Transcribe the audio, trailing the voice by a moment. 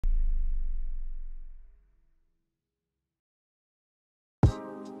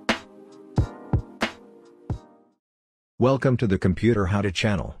Welcome to the Computer How To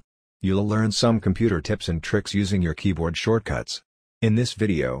channel. You'll learn some computer tips and tricks using your keyboard shortcuts. In this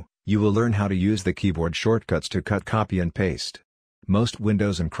video, you will learn how to use the keyboard shortcuts to cut, copy and paste. Most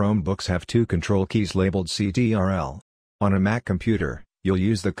Windows and Chromebooks have two control keys labeled ctrl. On a Mac computer, you'll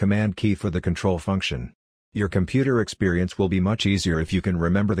use the command key for the control function. Your computer experience will be much easier if you can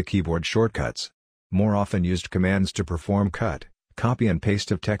remember the keyboard shortcuts. More often used commands to perform cut, copy and paste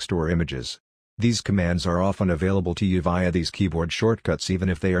of text or images. These commands are often available to you via these keyboard shortcuts even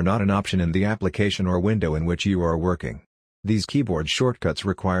if they are not an option in the application or window in which you are working. These keyboard shortcuts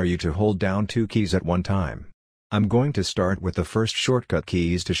require you to hold down two keys at one time. I'm going to start with the first shortcut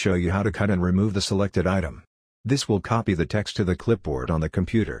keys to show you how to cut and remove the selected item. This will copy the text to the clipboard on the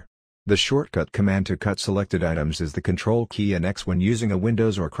computer. The shortcut command to cut selected items is the Control key and X when using a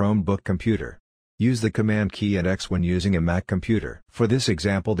Windows or Chromebook computer. Use the Command key and X when using a Mac computer. For this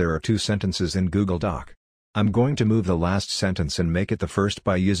example there are two sentences in Google Doc. I'm going to move the last sentence and make it the first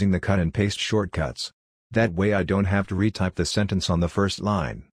by using the cut and paste shortcuts. That way I don't have to retype the sentence on the first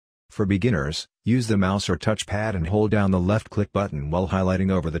line. For beginners, use the mouse or touchpad and hold down the left click button while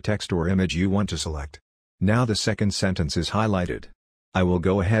highlighting over the text or image you want to select. Now the second sentence is highlighted. I will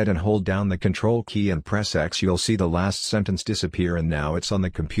go ahead and hold down the Control key and press X. You'll see the last sentence disappear and now it's on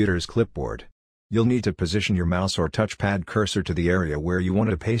the computer's clipboard. You'll need to position your mouse or touchpad cursor to the area where you want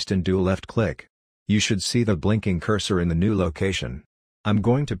to paste and do a left click. You should see the blinking cursor in the new location. I'm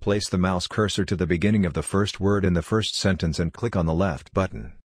going to place the mouse cursor to the beginning of the first word in the first sentence and click on the left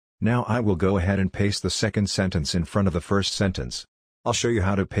button. Now I will go ahead and paste the second sentence in front of the first sentence. I'll show you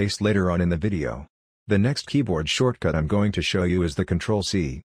how to paste later on in the video. The next keyboard shortcut I'm going to show you is the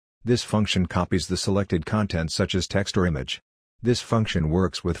Ctrl-C. This function copies the selected content such as text or image. This function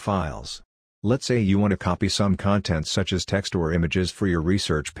works with files. Let's say you want to copy some content such as text or images for your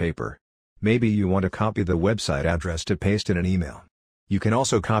research paper. Maybe you want to copy the website address to paste in an email. You can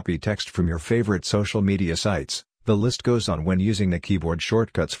also copy text from your favorite social media sites. The list goes on when using the keyboard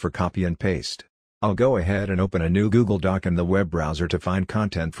shortcuts for copy and paste. I'll go ahead and open a new Google Doc in the web browser to find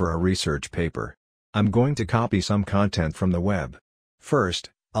content for a research paper. I'm going to copy some content from the web. First,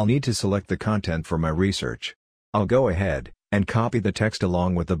 I'll need to select the content for my research. I'll go ahead and copy the text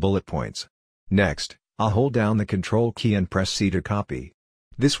along with the bullet points. Next, I'll hold down the Control key and press C to copy.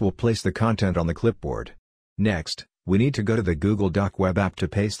 This will place the content on the clipboard. Next, we need to go to the Google Doc web app to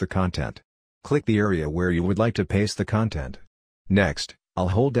paste the content. Click the area where you would like to paste the content. Next, I'll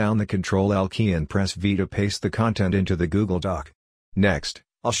hold down the Ctrl-L key and press V to paste the content into the Google Doc. Next,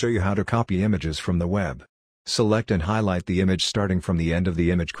 I'll show you how to copy images from the web. Select and highlight the image starting from the end of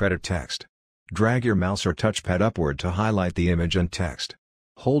the image credit text. Drag your mouse or touchpad upward to highlight the image and text.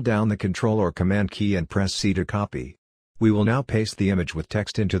 Hold down the Control or Command key and press C to copy. We will now paste the image with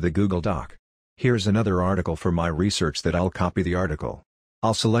text into the Google Doc. Here's another article for my research that I'll copy the article.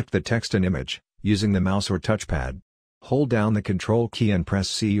 I'll select the text and image, using the mouse or touchpad. Hold down the Control key and press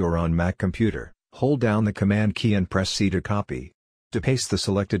C, or on Mac computer, hold down the Command key and press C to copy. To paste the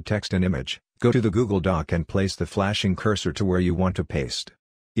selected text and image, go to the Google Doc and place the flashing cursor to where you want to paste.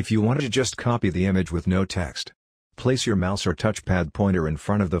 If you wanted to just copy the image with no text, place your mouse or touchpad pointer in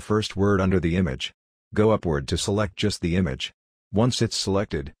front of the first word under the image. Go upward to select just the image. Once it's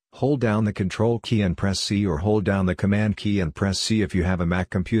selected, hold down the Control key and press C, or hold down the Command key and press C if you have a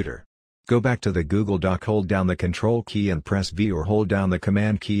Mac computer. Go back to the Google Doc, hold down the Control key and press V, or hold down the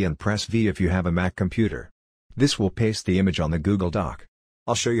Command key and press V if you have a Mac computer. This will paste the image on the Google Doc.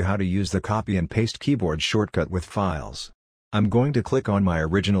 I'll show you how to use the copy and paste keyboard shortcut with files. I'm going to click on my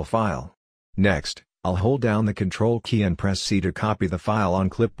original file. Next, I'll hold down the Control key and press C to copy the file on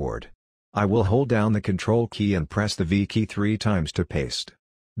clipboard. I will hold down the Control key and press the V key 3 times to paste.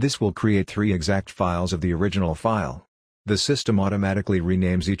 This will create 3 exact files of the original file. The system automatically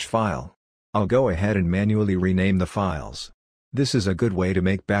renames each file. I'll go ahead and manually rename the files. This is a good way to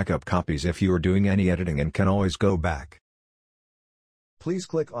make backup copies if you are doing any editing and can always go back. Please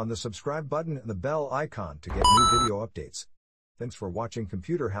click on the subscribe button and the bell icon to get new video updates. Thanks for watching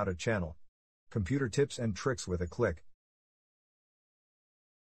Computer How To channel. Computer tips and tricks with a click.